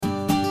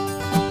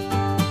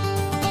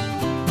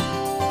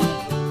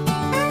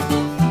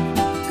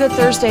Good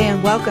Thursday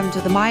and welcome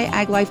to the My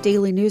Ag Life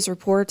Daily News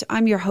Report.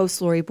 I'm your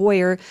host, Lori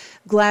Boyer.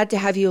 Glad to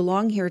have you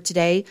along here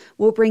today.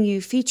 We'll bring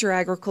you feature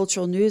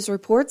agricultural news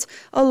reports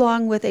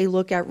along with a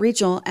look at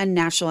regional and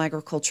national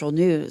agricultural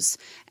news.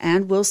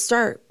 And we'll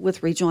start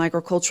with regional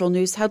agricultural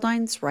news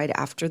headlines right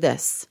after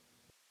this.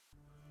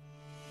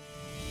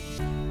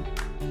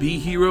 Bee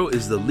Hero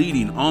is the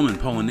leading almond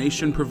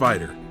pollination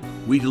provider.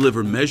 We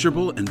deliver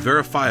measurable and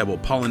verifiable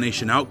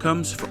pollination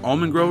outcomes for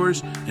almond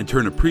growers and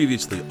turn a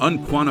previously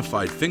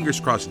unquantified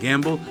fingers-crossed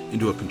gamble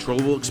into a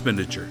controllable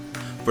expenditure.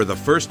 For the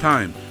first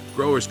time,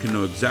 growers can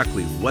know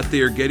exactly what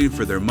they are getting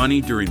for their money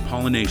during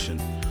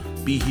pollination.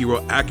 Bee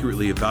Hero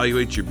accurately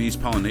evaluates your bee's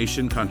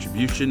pollination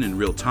contribution in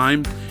real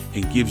time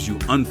and gives you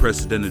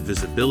unprecedented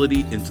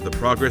visibility into the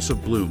progress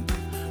of bloom.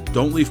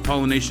 Don't leave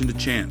pollination to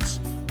chance.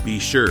 Be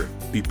sure,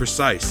 be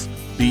precise,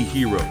 Bee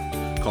Hero.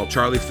 Call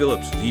Charlie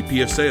Phillips, VP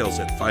of Sales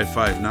at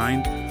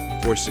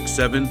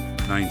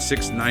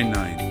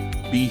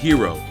 559-467-9699. Bee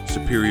Hero,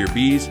 superior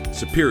bees,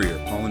 superior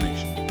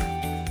pollination.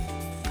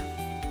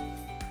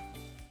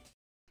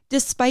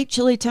 Despite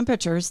chilly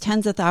temperatures,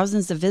 tens of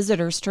thousands of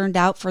visitors turned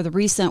out for the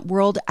recent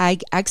World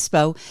Ag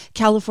Expo,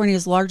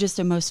 California's largest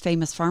and most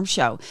famous farm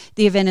show.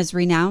 The event is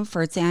renowned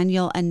for its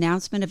annual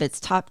announcement of its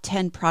top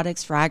 10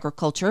 products for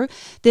agriculture.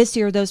 This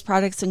year, those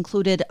products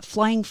included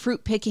flying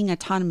fruit-picking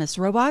autonomous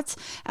robots,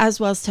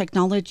 as well as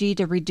technology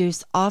to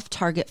reduce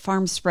off-target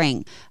farm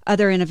spraying.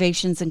 Other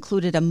innovations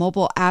included a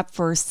mobile app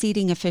for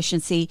seeding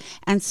efficiency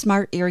and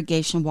smart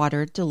irrigation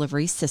water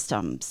delivery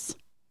systems.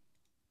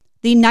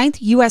 The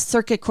Ninth U.S.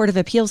 Circuit Court of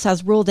Appeals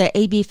has ruled that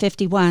AB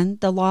 51,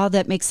 the law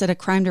that makes it a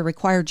crime to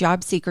require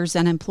job seekers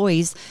and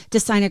employees to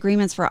sign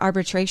agreements for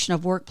arbitration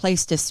of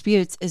workplace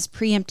disputes, is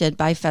preempted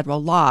by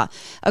federal law.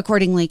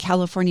 Accordingly,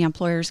 California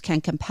employers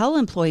can compel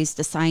employees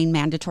to sign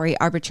mandatory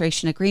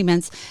arbitration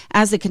agreements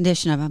as a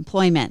condition of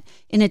employment.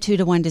 In a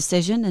 2-1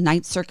 decision, the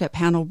Ninth Circuit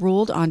panel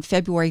ruled on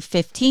February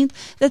 15th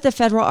that the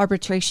Federal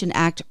Arbitration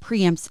Act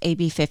preempts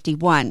AB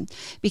 51.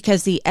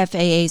 Because the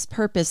FAA's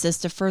purpose is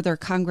to further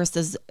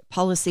Congress's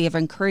policy of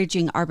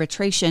encouraging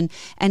arbitration,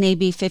 and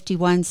AB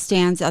 51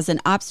 stands as an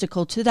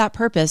obstacle to that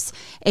purpose,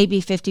 AB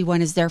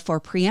 51 is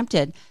therefore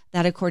preempted.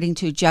 That according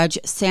to Judge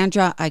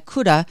Sandra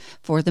Ikuda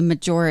for the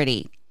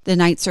majority. The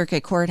Ninth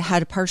Circuit Court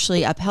had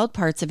partially upheld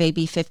parts of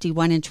AB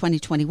 51 in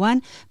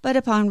 2021, but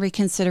upon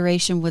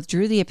reconsideration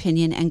withdrew the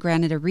opinion and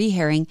granted a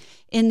rehearing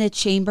in the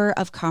Chamber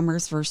of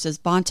Commerce versus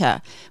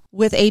Bonta.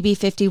 With AB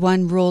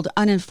 51 ruled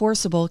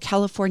unenforceable,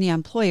 California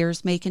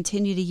employers may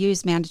continue to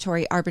use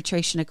mandatory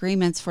arbitration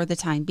agreements for the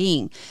time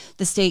being.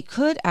 The state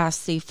could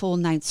ask the full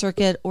Ninth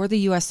Circuit or the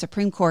U.S.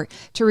 Supreme Court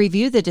to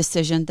review the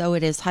decision, though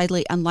it is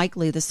highly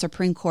unlikely the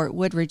Supreme Court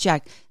would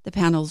reject the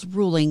panel's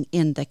ruling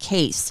in the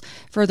case.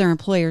 Further,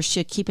 employers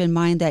should keep in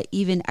mind that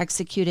even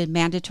executed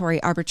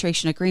mandatory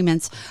arbitration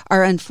agreements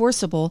are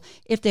enforceable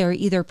if they are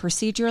either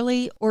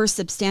procedurally or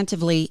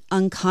substantively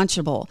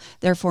unconscionable.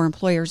 Therefore,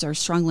 employers are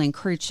strongly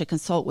encouraged to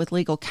consult with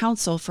legal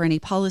counsel for any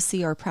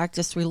policy or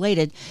practice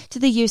related to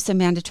the use of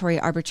mandatory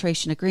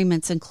arbitration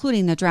agreements,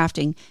 including the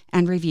drafting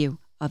and review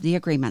of the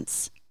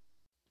agreements.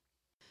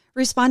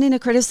 Responding to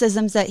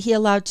criticisms that he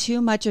allowed too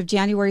much of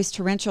January's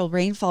torrential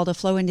rainfall to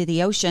flow into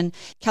the ocean,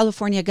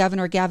 California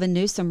Governor Gavin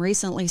Newsom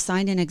recently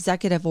signed an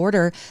executive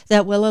order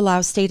that will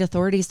allow state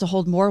authorities to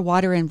hold more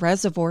water in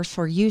reservoirs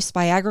for use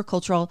by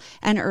agricultural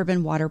and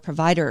urban water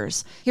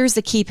providers. Here's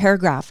the key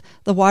paragraph.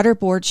 The Water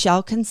Board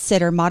shall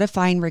consider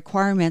modifying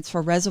requirements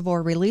for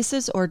reservoir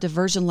releases or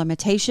diversion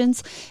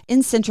limitations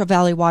in Central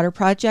Valley Water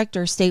Project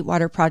or State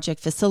Water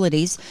Project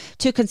facilities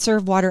to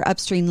conserve water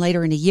upstream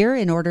later in the year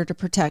in order to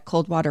protect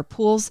cold water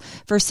pools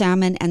for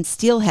salmon and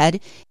steelhead,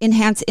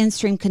 enhance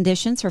in-stream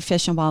conditions for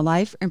fish and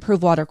wildlife,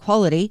 improve water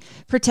quality,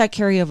 protect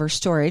carryover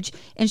storage,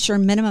 ensure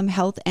minimum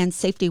health and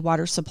safety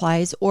water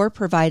supplies, or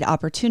provide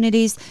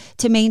opportunities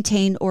to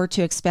maintain or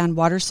to expand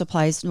water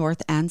supplies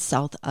north and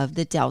south of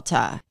the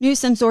Delta.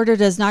 Newsom's order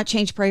does not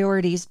change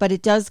priorities, but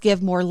it does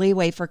give more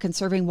leeway for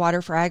conserving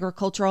water for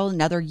agricultural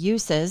and other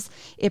uses.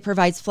 It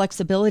provides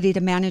flexibility to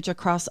manage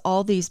across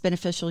all these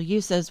beneficial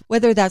uses,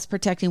 whether that's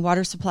protecting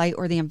water supply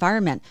or the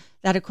environment.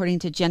 That according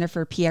to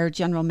Jennifer Pierre,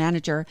 General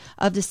Manager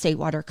of the State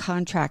Water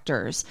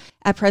Contractors.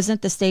 At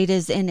present, the state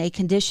is in a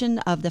condition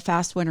of the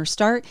fast winter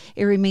start.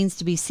 It remains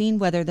to be seen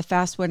whether the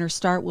fast winter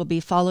start will be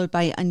followed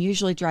by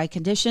unusually dry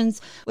conditions,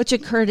 which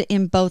occurred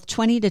in both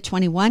 20 to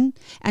 21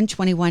 and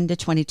 21 to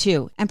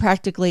 22. And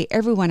practically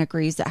everyone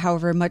agrees that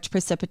however much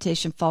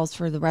precipitation falls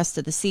for the rest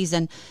of the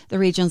season, the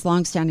region's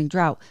longstanding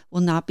drought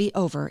will not be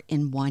over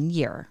in 1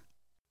 year.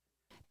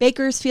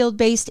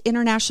 Bakersfield-based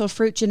International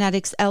Fruit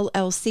Genetics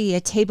LLC,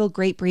 a table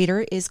grape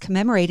breeder, is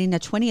commemorating the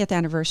 20th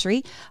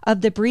anniversary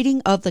of the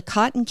breeding of the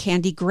cotton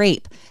candy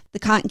grape. The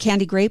cotton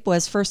candy grape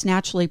was first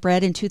naturally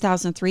bred in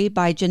 2003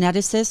 by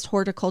geneticist,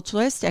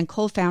 horticulturalist, and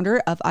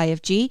co-founder of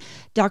IFG,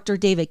 Dr.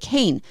 David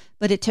Kane,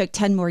 but it took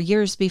 10 more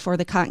years before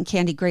the cotton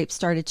candy grape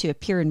started to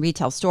appear in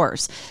retail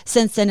stores.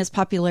 Since then, its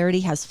popularity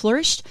has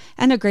flourished,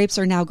 and the grapes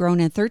are now grown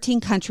in 13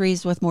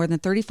 countries with more than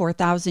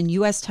 34,000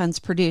 U.S. tons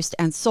produced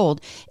and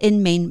sold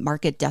in main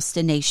market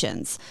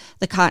destinations.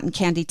 The cotton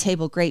candy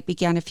table grape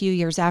began a few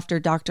years after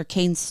Dr.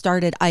 Kane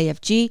started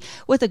IFG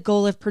with a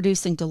goal of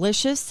producing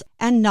delicious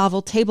and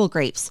novel table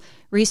grapes.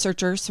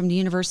 Researchers from the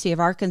University of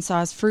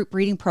Arkansas's fruit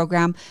breeding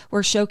program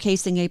were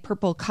showcasing a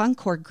purple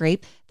Concord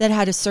grape that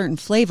had a certain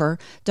flavor.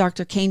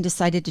 Dr. Kane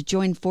decided to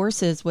join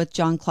forces with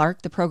John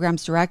Clark, the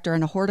program's director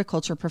and a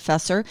horticulture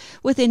professor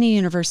within the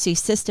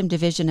university's System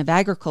Division of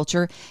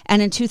Agriculture,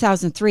 and in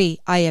 2003,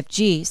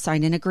 IFG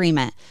signed an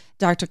agreement.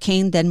 Dr.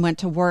 Kane then went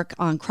to work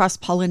on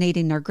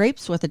cross-pollinating their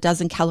grapes with a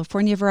dozen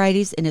California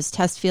varieties in his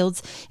test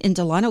fields in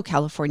Delano,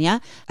 California.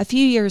 A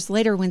few years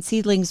later, when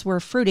seedlings were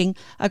fruiting,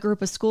 a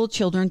group of school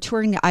children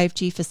touring the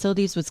IFG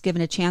facilities was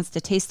given a chance to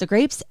taste the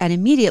grapes, and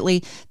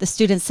immediately the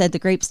students said the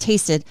grapes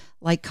tasted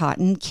like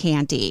cotton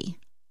candy.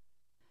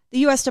 The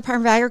U.S.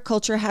 Department of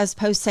Agriculture has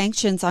posed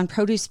sanctions on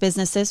produce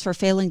businesses for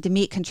failing to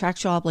meet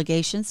contractual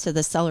obligations to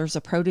the sellers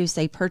of produce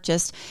they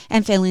purchased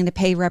and failing to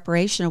pay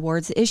reparation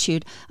awards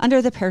issued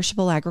under the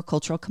Perishable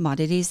Agricultural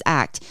Commodities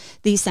Act.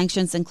 These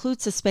sanctions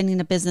include suspending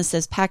a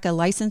business's PACA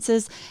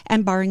licenses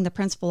and barring the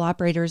principal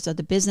operators of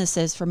the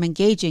businesses from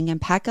engaging in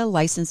PACA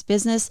licensed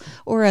business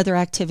or other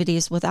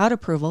activities without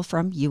approval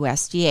from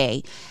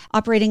USDA.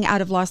 Operating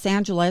out of Los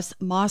Angeles,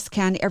 Moss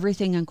Can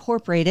Everything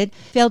Incorporated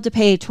failed to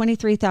pay a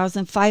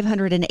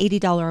 $23,580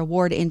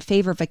 award in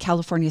favor of a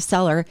California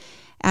seller.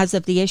 As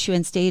of the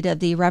issuance date of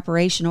the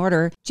reparation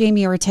order,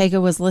 Jamie Ortega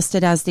was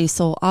listed as the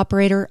sole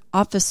operator,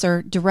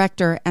 officer,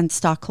 director, and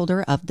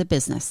stockholder of the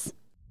business.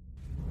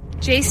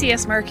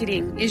 JCS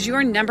Marketing is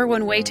your number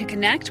one way to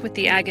connect with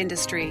the ag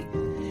industry.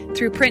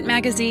 Through print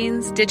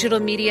magazines, digital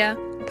media,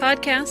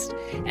 podcast,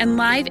 and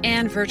live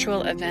and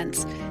virtual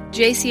events,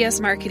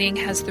 JCS Marketing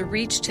has the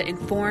reach to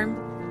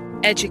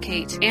inform,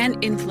 educate, and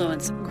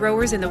influence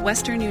growers in the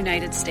western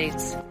United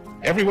States.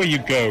 Everywhere you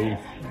go,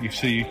 you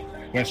see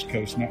West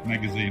Coast Nut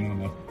Magazine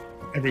on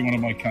every one of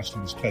my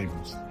customers'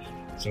 tables.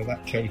 So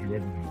that tells you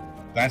everything.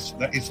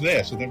 It's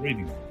there, so they're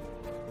reading it.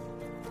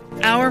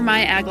 Our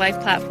My Ag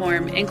Life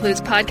platform includes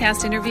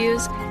podcast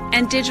interviews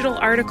and digital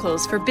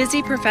articles for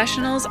busy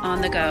professionals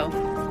on the go.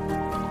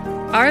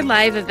 Our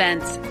live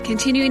events,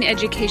 continuing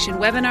education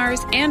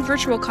webinars, and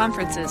virtual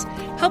conferences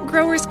help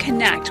growers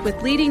connect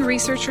with leading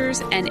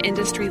researchers and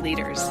industry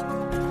leaders.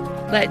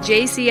 Let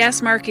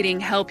JCS Marketing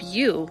help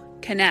you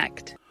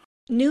connect.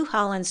 New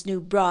Holland's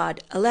new broad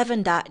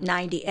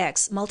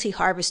 11.90X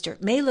multi-harvester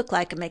may look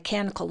like a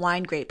mechanical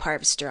wine grape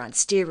harvester on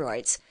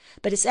steroids,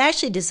 but it's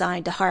actually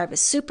designed to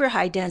harvest super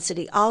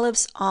high-density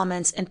olives,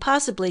 almonds, and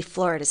possibly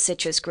Florida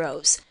citrus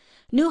groves.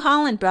 New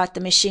Holland brought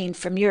the machine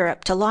from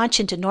Europe to launch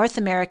into North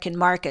American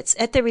markets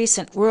at the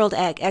recent World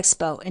Ag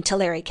Expo in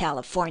Tulare,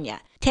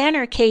 California.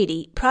 Tanner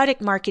Cady,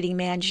 product marketing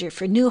manager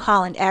for New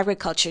Holland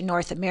Agriculture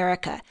North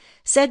America,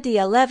 said the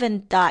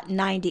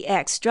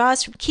 11.90X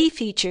draws from key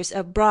features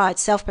of broad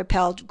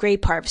self-propelled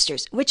grape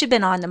harvesters, which have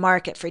been on the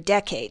market for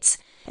decades.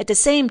 At the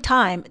same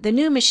time, the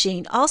new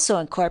machine also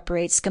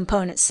incorporates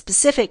components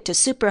specific to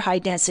super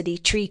high-density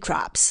tree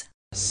crops.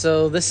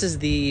 So this is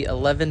the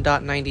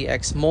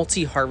 11.90X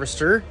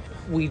multi-harvester.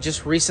 We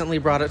just recently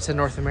brought it to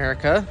North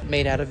America,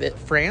 made out of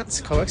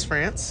France, Coex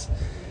France.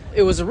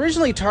 It was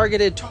originally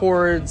targeted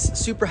towards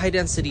super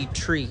high-density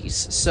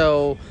trees.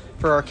 So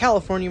for our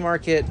California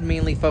market,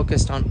 mainly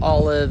focused on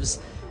olives,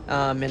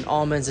 and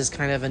almonds is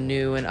kind of a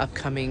new and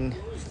upcoming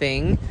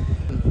thing.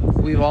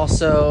 We've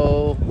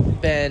also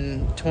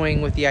been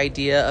toying with the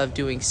idea of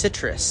doing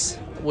citrus,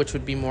 which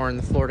would be more in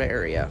the Florida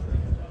area.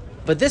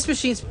 But this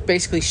machine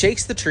basically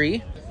shakes the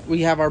tree.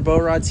 We have our bow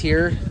rods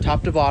here,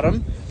 top to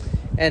bottom,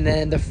 and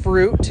then the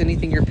fruit,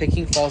 anything you're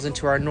picking, falls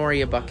into our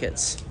Noria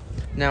buckets.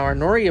 Now our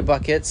Noria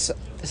buckets,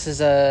 this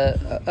is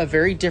a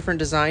very different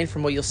design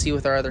from what you'll see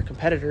with our other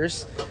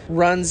competitors,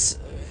 runs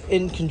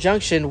in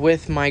conjunction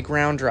with my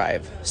ground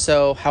drive.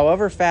 So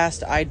however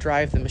fast I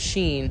drive the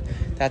machine,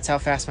 that's how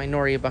fast my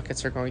Noria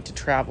buckets are going to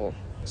travel.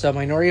 So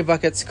my Noria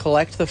buckets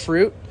collect the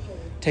fruit,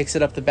 takes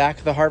it up the back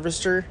of the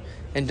harvester,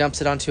 and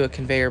dumps it onto a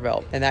conveyor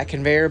belt. And that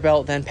conveyor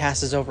belt then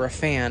passes over a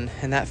fan,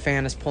 and that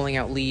fan is pulling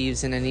out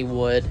leaves and any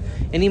wood,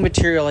 any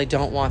material I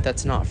don't want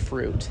that's not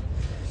fruit.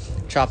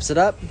 Chops it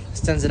up,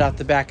 sends it out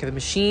the back of the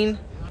machine,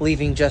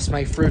 leaving just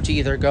my fruit to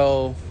either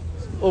go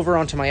over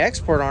onto my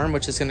export arm,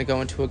 which is going to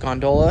go into a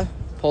gondola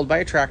pulled by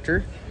a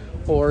tractor,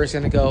 or is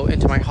going to go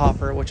into my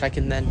hopper, which I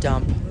can then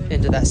dump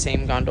into that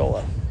same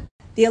gondola.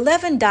 The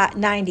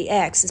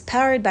 11.90X is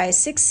powered by a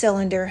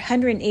 6-cylinder,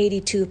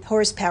 182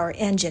 horsepower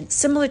engine,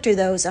 similar to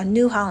those on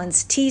New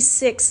Holland's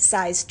T6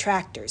 sized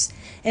tractors.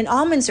 In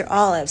almonds or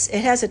olives,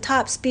 it has a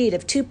top speed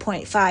of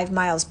 2.5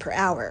 miles per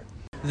hour.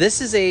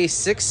 This is a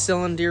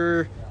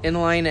 6-cylinder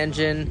inline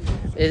engine.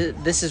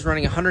 This is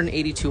running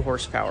 182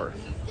 horsepower.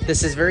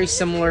 This is very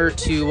similar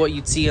to what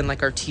you'd see in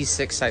like our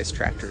T6 size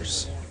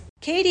tractors.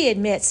 Katie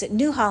admits that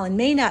New Holland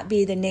may not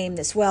be the name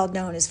that's well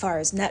known as far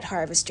as nut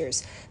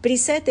harvesters, but he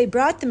said they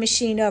brought the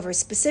machine over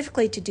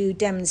specifically to do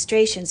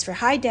demonstrations for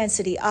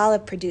high-density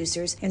olive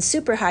producers and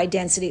super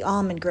high-density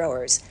almond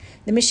growers.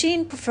 The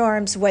machine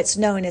performs what's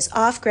known as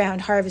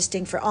off-ground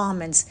harvesting for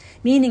almonds,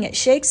 meaning it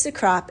shakes the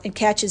crop and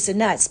catches the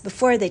nuts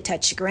before they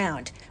touch the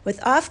ground.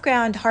 With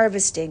off-ground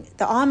harvesting,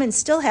 the almonds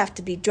still have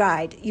to be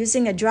dried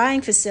using a drying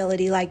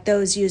facility like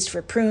those used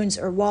for prunes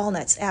or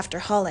walnuts after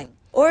hulling.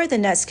 Or the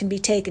nuts can be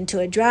taken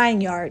to a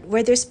drying yard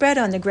where they're spread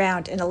on the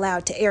ground and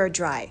allowed to air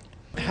dry.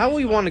 How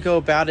we want to go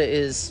about it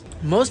is,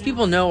 most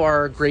people know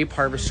our grape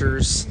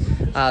harvesters.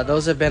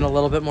 Those have been a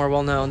little bit more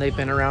well known. They've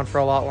been around for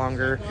a lot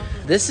longer.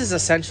 This is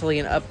essentially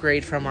an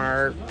upgrade from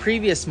our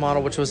previous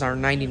model, which was our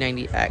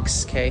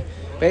 9090X. Okay,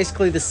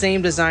 basically the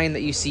same design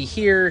that you see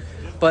here,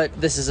 but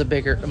this is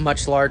a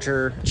much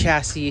larger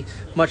chassis,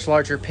 much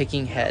larger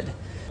picking head.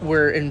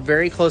 We're in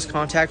very close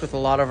contact with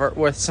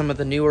with some of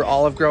the newer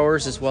olive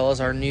growers, as well as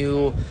our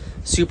new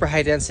super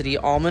high density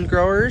almond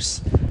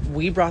growers.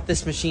 We brought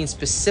this machine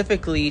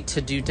specifically to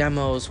do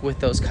demos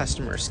with those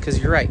customers, because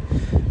you're right,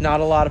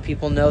 not a lot of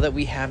people know that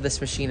we have this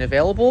machine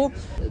available.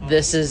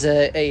 This is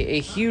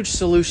a huge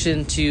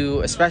solution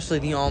to especially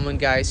the almond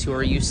guys who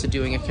are used to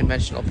doing a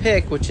conventional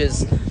pick, which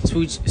is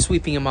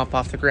sweeping them up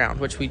off the ground,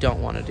 which we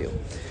don't want to do.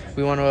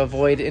 We want to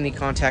avoid any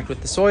contact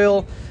with the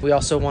soil. We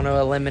also want to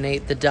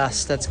eliminate the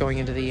dust that's going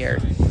into the air.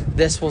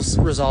 This will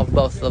resolve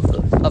both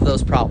of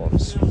those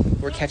problems.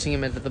 We're catching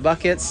them into the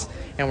buckets,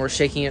 and we're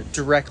shaking it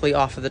directly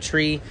off of the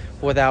tree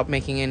without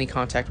making any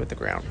contact with the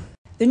ground.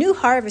 The new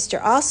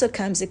harvester also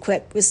comes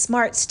equipped with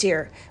Smart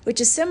Steer, which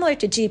is similar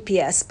to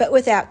GPS but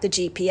without the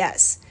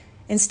GPS.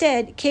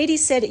 Instead, Katie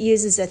said it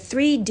uses a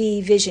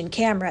 3D vision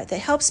camera that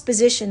helps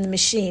position the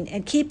machine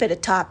and keep it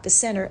atop the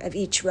center of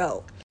each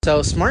row.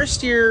 So Smart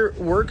Steer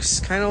works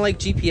kind of like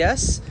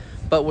GPS,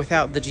 but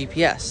without the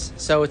GPS.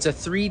 So it's a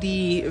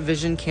 3D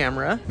vision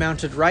camera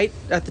mounted right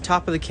at the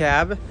top of the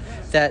cab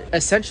that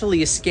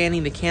essentially is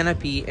scanning the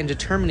canopy and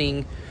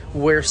determining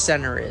where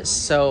center is.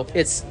 So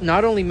it's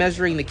not only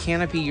measuring the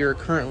canopy you're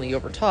currently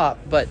over top,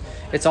 but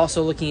it's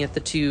also looking at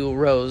the two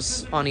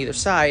rows on either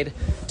side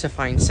to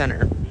find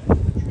center.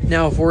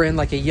 Now, if we're in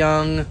like a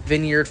young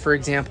vineyard, for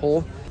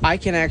example, I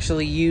can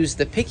actually use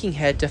the picking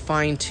head to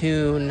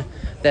fine-tune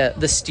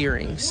the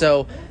steering.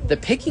 So the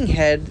picking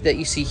head that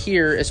you see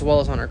here, as well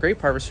as on our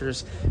grape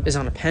harvesters, is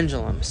on a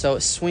pendulum. So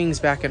it swings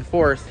back and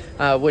forth,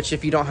 which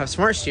if you don't have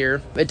Smart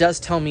Steer, it does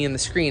tell me in the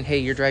screen, hey,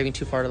 you're driving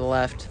too far to the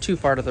left, too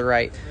far to the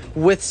right.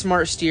 With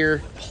Smart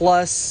Steer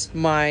plus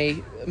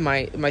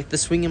the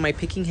swing in my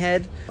picking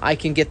head, I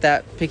can get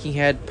that picking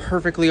head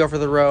perfectly over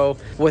the row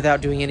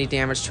without doing any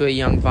damage to a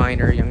young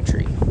vine or a young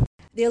tree.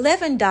 The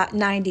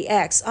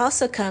 11.90X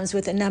also comes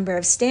with a number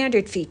of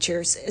standard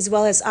features as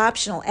well as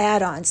optional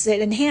add-ons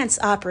that enhance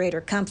operator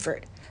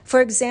comfort.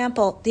 For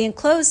example, the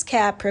enclosed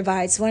cab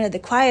provides one of the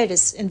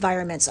quietest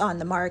environments on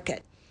the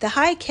market. The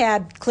high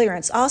cab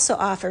clearance also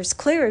offers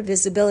clearer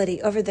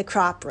visibility over the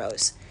crop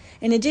rows.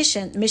 In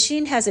addition, the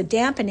machine has a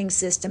dampening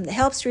system that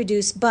helps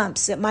reduce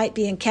bumps that might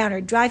be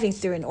encountered driving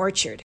through an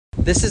orchard.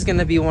 This is going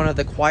to be one of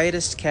the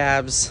quietest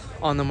cabs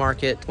on the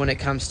market when it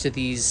comes to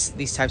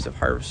these types of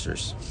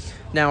harvesters.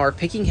 Now, our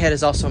picking head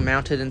is also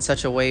mounted in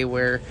such a way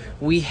where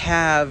we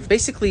have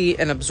basically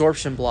an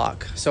absorption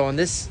block. So in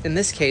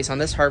this case, on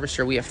this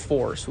harvester, we have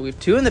 4. So we have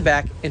 2 in the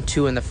back and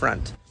 2 in the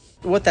front.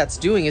 What that's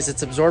doing is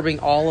it's absorbing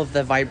all of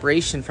the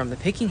vibration from the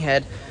picking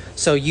head,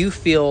 so you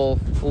feel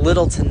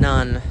little to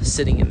none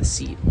sitting in the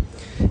seat.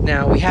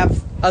 Now, we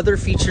have other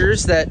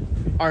features that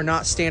are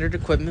not standard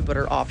equipment but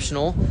are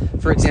optional.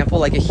 For example,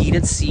 like a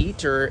heated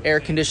seat or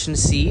air-conditioned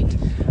seat.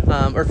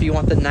 Or if you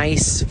want the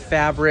nice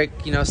fabric,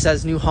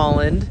 says New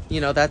Holland,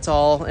 that's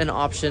all an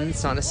option.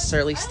 It's not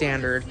necessarily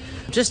standard,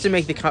 just to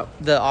make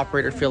the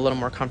operator feel a little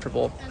more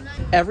comfortable.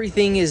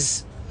 Everything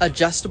is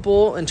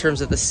adjustable in terms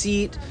of the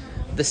seat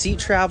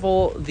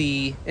travel,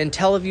 the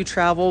IntelliView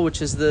travel,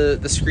 which is the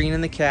screen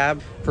in the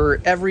cab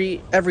for every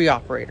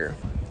operator.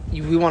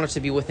 We want it to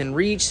be within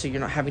reach, so you're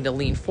not having to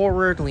lean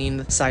forward,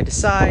 lean side to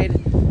side,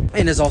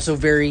 and is also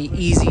very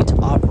easy to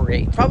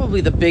operate.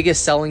 Probably the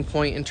biggest selling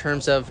point in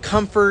terms of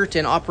comfort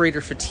and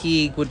operator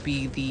fatigue would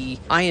be the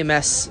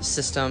IMS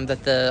system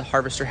that the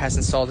harvester has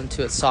installed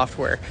into its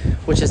software,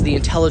 which is the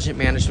Intelligent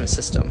Management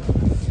System.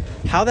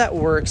 How that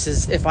works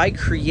is if I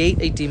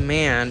create a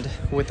demand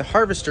with the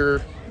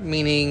harvester,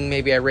 meaning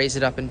maybe I raise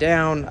it up and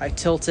down, I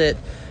tilt it,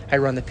 I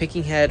run the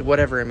picking head,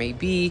 whatever it may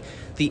be,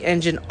 the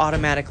engine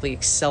automatically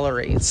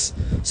accelerates.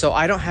 So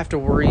I don't have to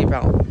worry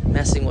about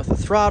messing with the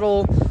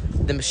throttle.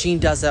 The machine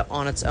does that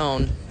on its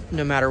own,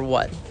 no matter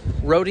what.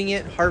 Roading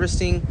it,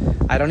 harvesting,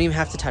 I don't even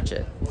have to touch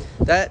it.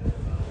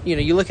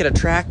 You look at a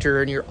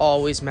tractor and you're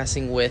always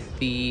messing with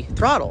the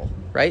throttle,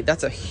 right?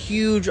 That's a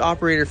huge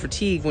operator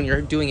fatigue when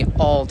you're doing it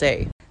all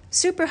day.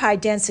 Super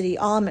high-density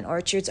almond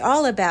orchards are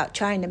all about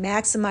trying to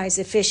maximize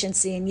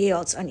efficiency and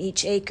yields on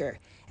each acre.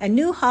 And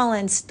New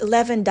Holland's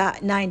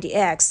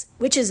 11.90X,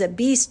 which is a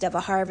beast of a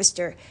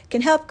harvester,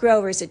 can help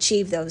growers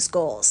achieve those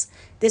goals.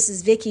 This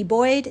is Vicki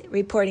Boyd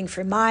reporting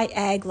for My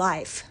Ag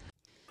Life.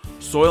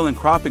 Soil and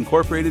Crop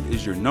Incorporated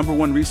is your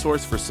 #1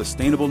 resource for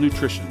sustainable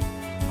nutrition.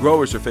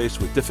 Growers are faced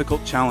with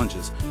difficult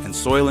challenges, and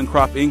Soil and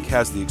Crop Inc.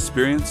 has the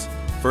experience,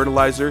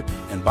 fertilizer,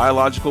 and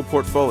biological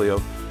portfolio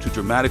to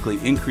dramatically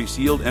increase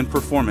yield and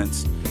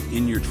performance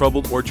in your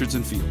troubled orchards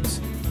and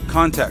fields.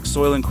 Contact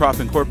Soil and Crop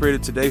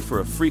Incorporated today for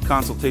a free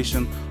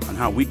consultation on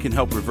how we can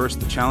help reverse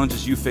the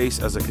challenges you face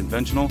as a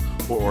conventional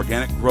or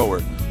organic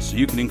grower so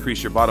you can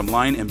increase your bottom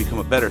line and become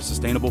a better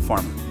sustainable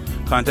farmer.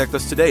 Contact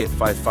us today at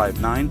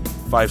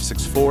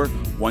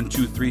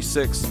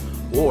 559-564-1236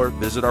 or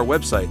visit our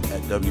website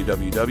at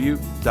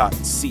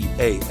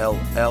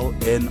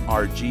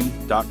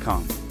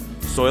www.callnrg.com.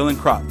 Soil and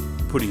Crop,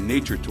 putting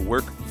nature to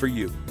work for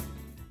you.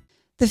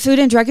 The Food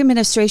and Drug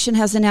Administration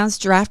has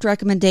announced draft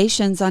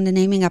recommendations on the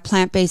naming of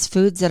plant-based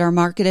foods that are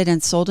marketed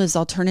and sold as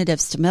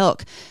alternatives to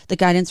milk. The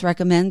guidance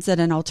recommends that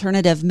an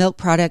alternative milk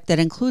product that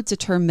includes the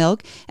term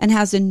milk and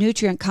has a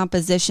nutrient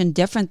composition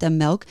different than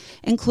milk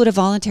include a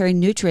voluntary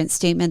nutrient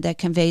statement that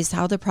conveys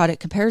how the product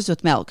compares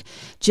with milk.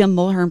 Jim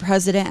Mulhern,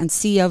 President and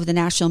CEO of the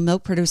National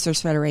Milk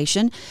Producers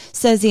Federation,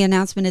 says the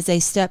announcement is a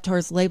step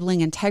towards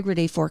labeling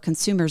integrity for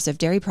consumers of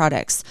dairy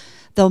products.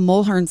 Though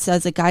Mulhern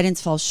says the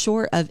guidance falls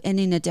short of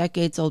ending a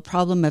decades-old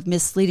problem of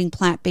misleading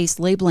plant-based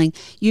labeling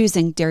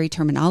using dairy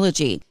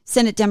terminology.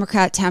 Senate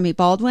Democrat Tammy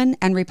Baldwin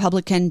and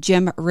Republican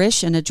Jim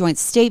Risch, in a joint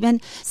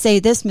statement, say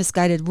this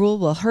misguided rule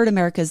will hurt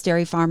America's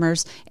dairy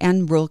farmers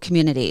and rural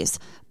communities.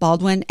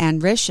 Baldwin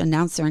and Risch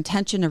announced their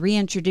intention to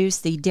reintroduce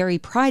the Dairy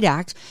Pride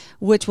Act,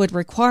 which would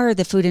require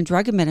the Food and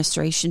Drug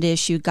Administration to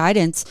issue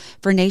guidance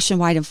for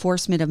nationwide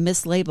enforcement of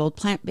mislabeled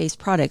plant-based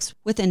products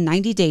within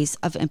 90 days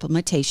of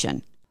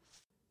implementation.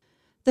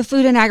 The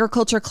Food and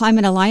Agriculture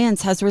Climate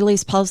Alliance has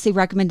released policy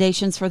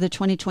recommendations for the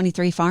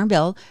 2023 Farm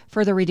Bill.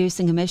 Further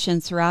reducing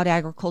emissions throughout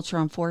agriculture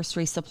and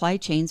forestry supply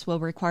chains will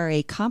require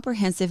a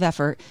comprehensive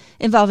effort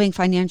involving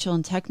financial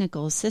and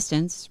technical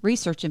assistance,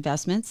 research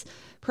investments,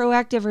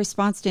 proactive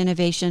response to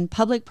innovation,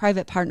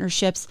 public-private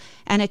partnerships,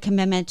 and a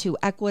commitment to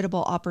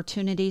equitable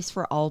opportunities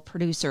for all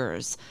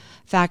producers.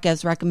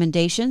 FACA's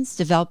recommendations,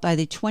 developed by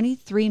the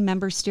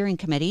 23-member steering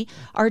committee,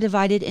 are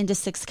divided into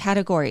 6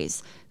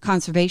 categories: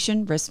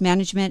 conservation, risk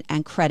management,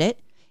 and credit,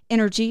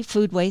 energy,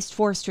 food waste,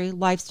 forestry,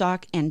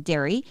 livestock, and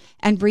dairy,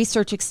 and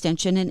research,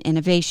 extension, and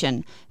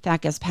innovation.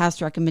 FACA's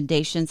past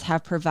recommendations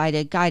have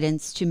provided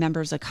guidance to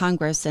members of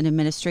Congress and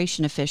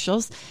administration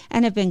officials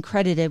and have been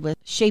credited with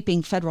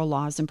shaping federal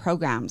laws and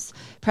programs.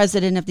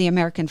 President of the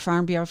American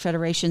Farm Bureau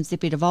Federation,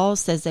 Zippy Duvall,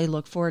 says they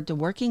look forward to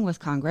working with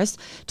Congress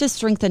to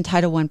strengthen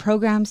Title I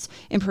programs,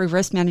 improve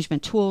risk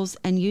management tools,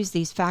 and use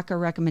these FACA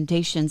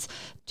recommendations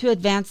to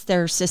advance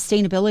their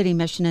sustainability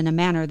mission in a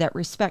manner that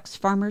respects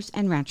farmers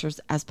and ranchers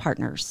as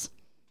partners.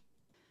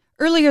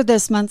 Earlier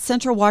this month,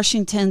 Central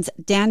Washington's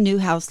Dan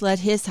Newhouse led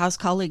his House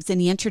colleagues in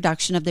the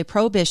introduction of the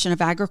Prohibition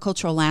of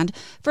Agricultural Land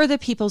for the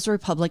People's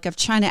Republic of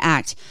China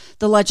Act.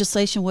 The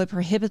legislation would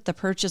prohibit the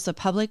purchase of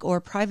public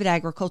or private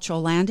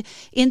agricultural land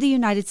in the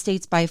United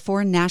States by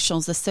foreign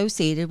nationals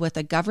associated with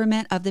the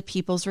government of the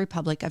People's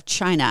Republic of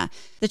China.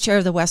 The chair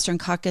of the Western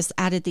Caucus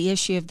added the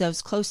issue of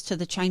those close to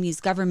the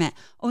Chinese government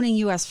owning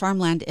U.S.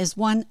 farmland is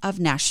one of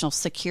national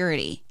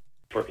security.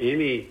 For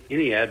any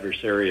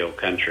adversarial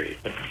country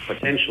to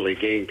potentially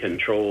gain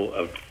control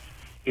of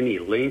any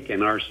link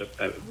in our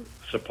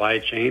supply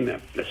chain,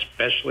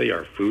 especially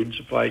our food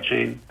supply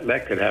chain,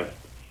 that could have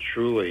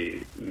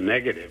truly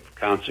negative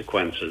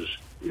consequences.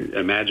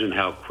 Imagine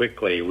how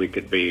quickly we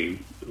could be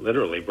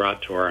literally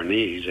brought to our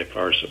knees if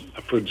our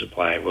food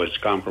supply was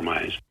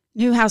compromised.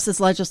 Newhouse's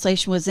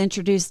legislation was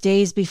introduced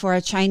days before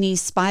a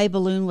Chinese spy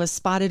balloon was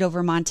spotted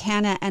over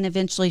Montana and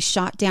eventually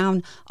shot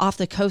down off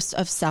the coast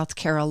of South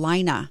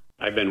Carolina.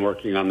 I've been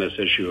working on this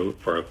issue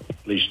for at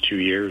least 2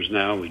 years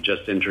now. We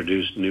just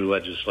introduced new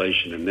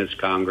legislation in this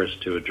Congress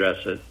to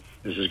address it.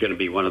 This is going to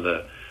be one of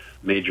the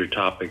major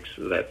topics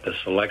that the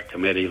Select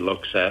Committee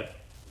looks at.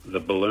 The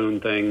balloon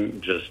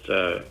thing just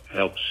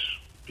helps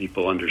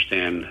people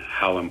understand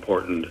how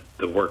important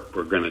the work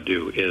we're going to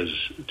do is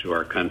to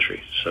our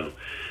country. So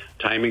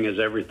timing is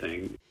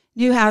everything.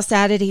 Newhouse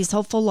added he's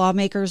hopeful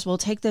lawmakers will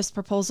take this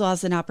proposal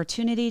as an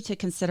opportunity to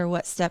consider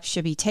what steps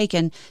should be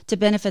taken to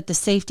benefit the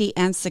safety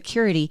and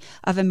security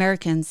of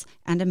Americans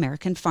and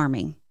American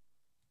farming.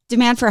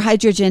 Demand for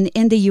hydrogen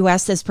in the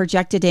U.S. is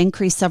projected to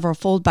increase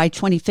several-fold by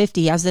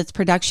 2050 as its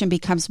production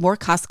becomes more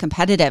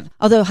cost-competitive.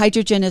 Although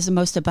hydrogen is the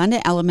most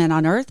abundant element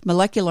on Earth,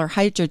 molecular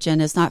hydrogen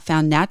is not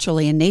found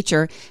naturally in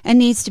nature and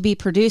needs to be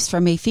produced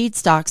from a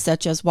feedstock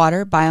such as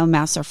water,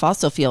 biomass, or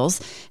fossil fuels,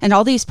 and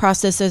all these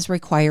processes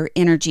require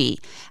energy.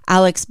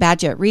 Alex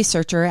Badgett,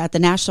 researcher at the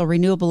National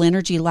Renewable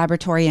Energy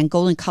Laboratory in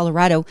Golden,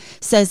 Colorado,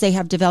 says they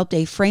have developed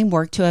a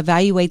framework to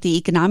evaluate the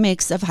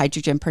economics of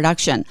hydrogen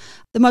production.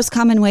 The most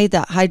common way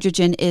that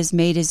hydrogen is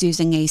made is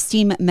using a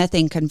steam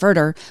methane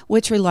converter,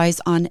 which relies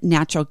on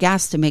natural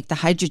gas to make the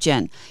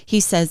hydrogen. He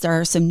says there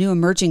are some new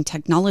emerging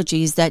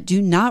technologies that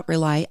do not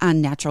rely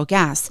on natural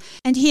gas.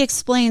 And he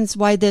explains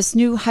why this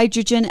new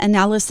hydrogen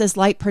analysis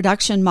light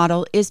production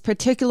model is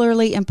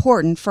particularly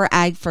important for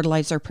ag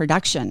fertilizer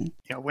production.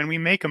 when we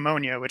make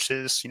ammonia, which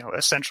is,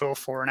 essential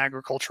for an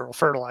agricultural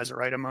fertilizer,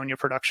 right? Ammonia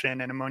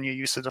production and ammonia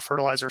use as a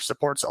fertilizer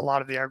supports a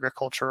lot of the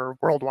agriculture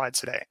worldwide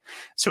today.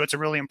 So it's a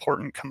really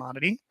important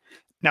commodity.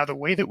 Now, the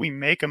way that we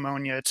make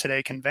ammonia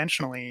today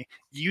conventionally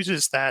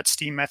uses that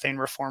steam methane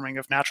reforming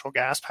of natural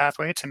gas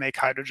pathway to make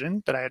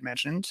hydrogen that I had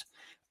mentioned.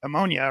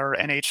 Ammonia, or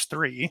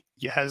NH3,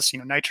 has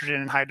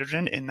nitrogen and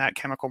hydrogen in that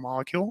chemical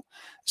molecule.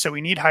 So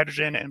we need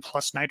hydrogen and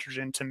plus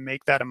nitrogen to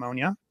make that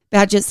ammonia.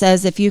 Badgett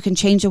says if you can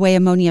change the way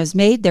ammonia is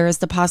made, there is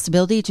the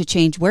possibility to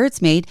change where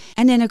it's made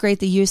and integrate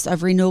the use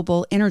of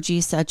renewable energy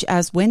such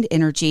as wind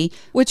energy,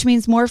 which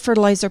means more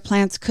fertilizer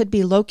plants could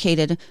be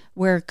located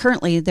where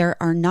currently there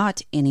are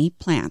not any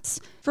plants.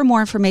 For more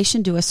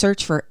information, do a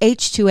search for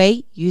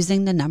H2A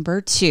using the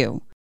number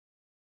 2.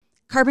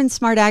 Carbon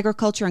smart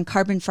agriculture and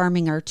carbon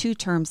farming are two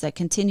terms that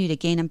continue to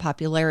gain in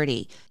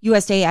popularity.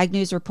 USA Ag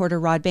News reporter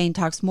Rod Bain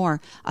talks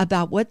more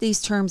about what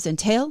these terms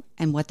entail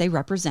and what they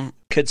represent.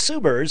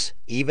 Consumers,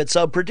 even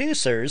some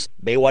producers,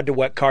 may wonder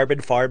what carbon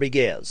farming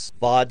is.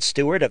 Vaughn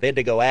Stewart of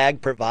Indigo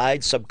Ag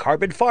provides some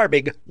Carbon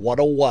Farming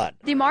 101.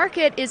 The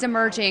market is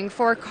emerging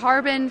for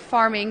carbon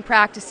farming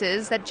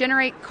practices that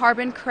generate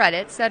carbon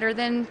credits that are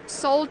then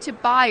sold to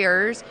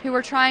buyers who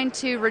are trying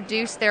to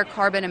reduce their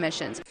carbon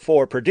emissions.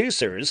 For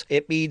producers,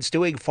 it means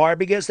doing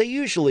farming as they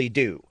usually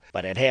do,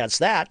 but enhance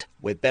that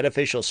with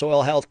beneficial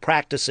soil health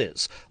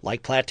practices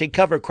like planting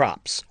cover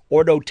crops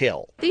or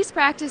no-till. These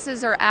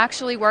practices are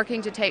actually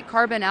working to take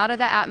carbon out of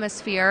the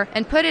atmosphere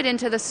and put it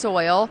into the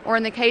soil, or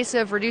in the case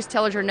of reduced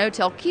tillage or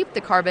no-till, keep the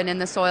carbon in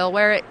the soil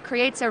where it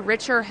creates a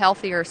richer,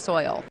 healthier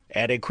soil.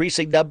 An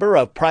increasing number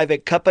of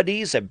private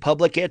companies and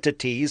public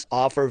entities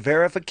offer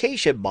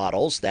verification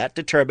models that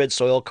determine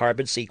soil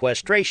carbon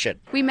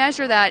sequestration. We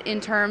measure that in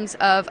terms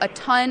of a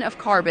ton of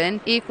carbon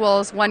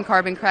equals 1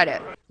 carbon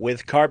credit.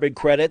 With carbon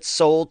credits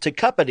sold to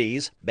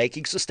companies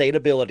making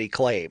sustainability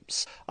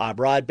claims. I'm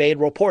Rod Bain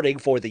reporting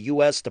for the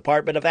U.S.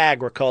 Department of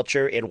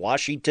Agriculture in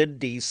Washington,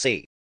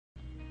 D.C.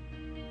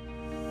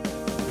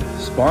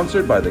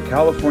 Sponsored by the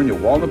California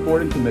Walnut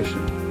Board and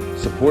Commission,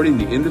 supporting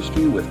the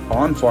industry with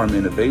on-farm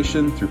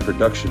innovation through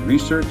production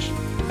research,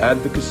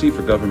 advocacy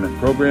for government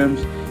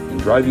programs, and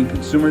driving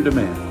consumer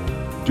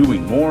demand.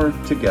 Doing more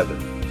together.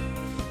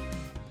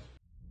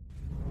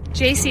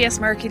 JCS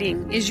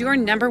Marketing is your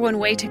 #1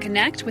 way to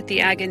connect with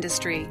the ag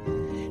industry.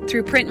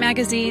 Through print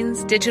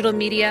magazines, digital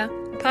media,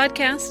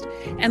 podcast,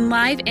 and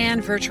live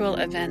and virtual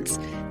events,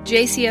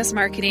 JCS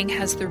Marketing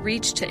has the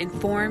reach to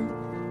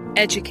inform,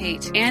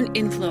 educate, and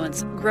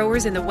influence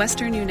growers in the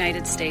western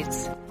United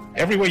States.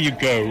 Everywhere you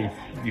go,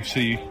 you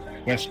see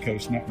West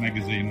Coast Nut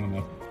Magazine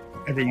on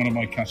every one of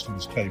my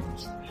customers'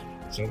 tables.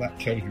 So that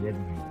tells you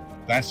everything.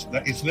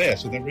 It's there,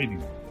 so they're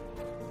reading it.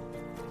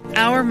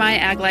 Our My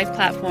Ag Life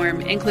platform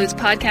includes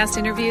podcast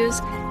interviews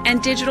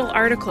and digital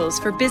articles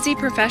for busy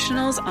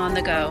professionals on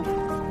the go.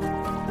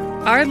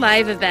 Our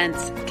live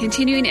events,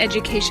 continuing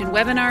education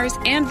webinars,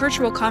 and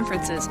virtual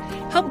conferences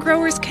help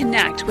growers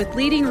connect with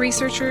leading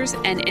researchers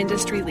and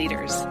industry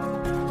leaders.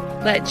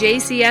 Let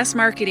JCS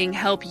Marketing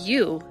help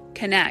you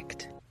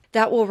connect.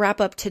 That will wrap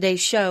up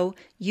today's show.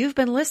 You've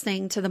been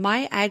listening to the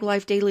My Ag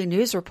Life Daily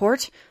News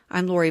Report.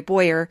 I'm Lori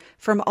Boyer.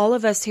 From all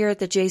of us here at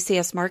the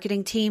JCS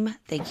Marketing team,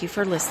 thank you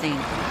for listening.